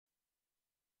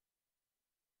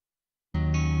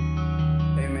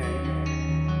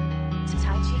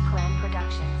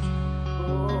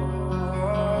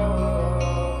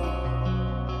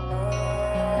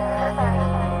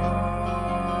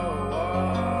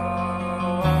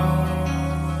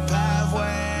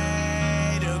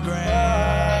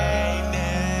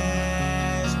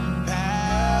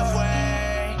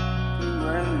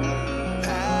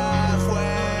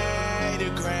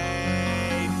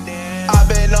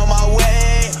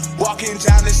Walking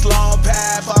down this long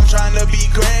path, I'm trying to be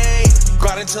great.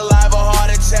 Grinding till I have a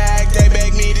heart attack, they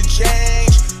beg me to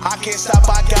change. I can't stop,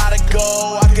 I gotta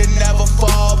go, I can never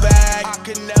fall back.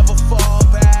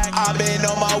 I've been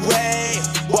on my way,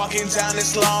 walking down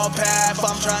this long path,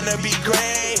 I'm trying to be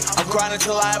great. I'm grinding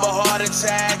till I have a heart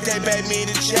attack, they beg me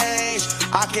to change.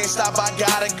 I can't stop, I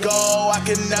gotta go, I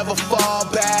can never fall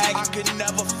back.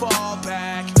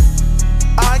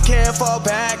 I can't fall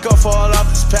back or fall off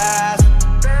this path.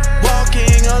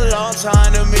 Walking a long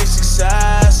time to meet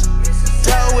success.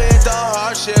 Dealt with the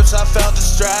hardships, I felt the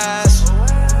stress.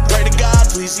 Pray to God,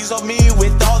 please ease on me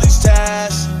with all these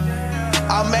tests.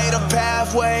 I made a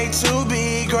pathway to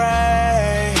be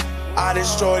great. I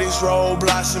destroy these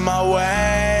roadblocks in my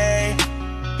way.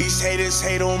 These haters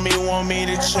hate on me, want me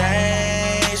to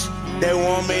change. They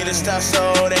want me to stop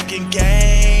so they can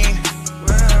gain.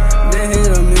 They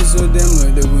hate on me so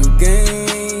them they will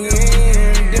gain.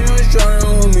 They must try to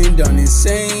hold me down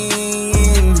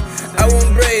insane. I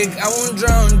won't break, I won't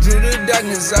drown through the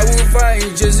darkness. I will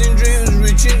fight, chasing dreams,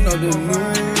 reaching all the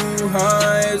new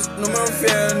heights. No more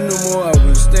fear, no more I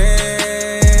will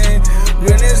stand.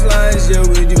 Greatness lies, yeah,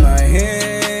 within my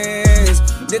hands.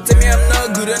 They tell me I'm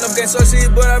not good enough, can't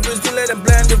succeed, but I refuse to let them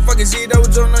plan the fucking seed. I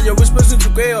will turn on your whispers into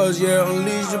chaos, yeah.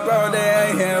 Unleash the power that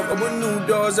I have. Open new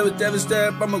doors every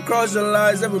step. I'ma cross your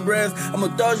lies every breath. I'ma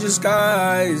touch the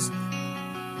skies.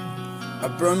 I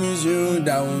promise you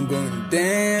that I'm going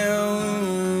down.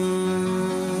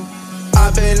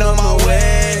 I've been on my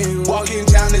way, walking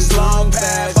down this long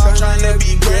path. I'm trying to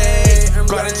be great,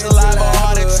 grinding till I have a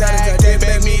heart attack. They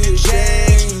beg me to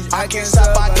change. I can't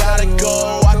stop, I gotta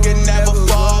go, I can never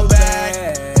fall back.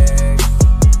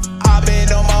 I've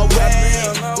been on my way,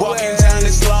 walking down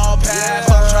this long path.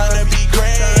 I'm trying to be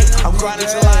great, I'm grinding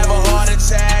till I have a heart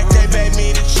attack. They beg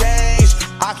me to change.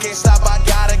 I can't stop, I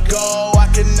gotta go,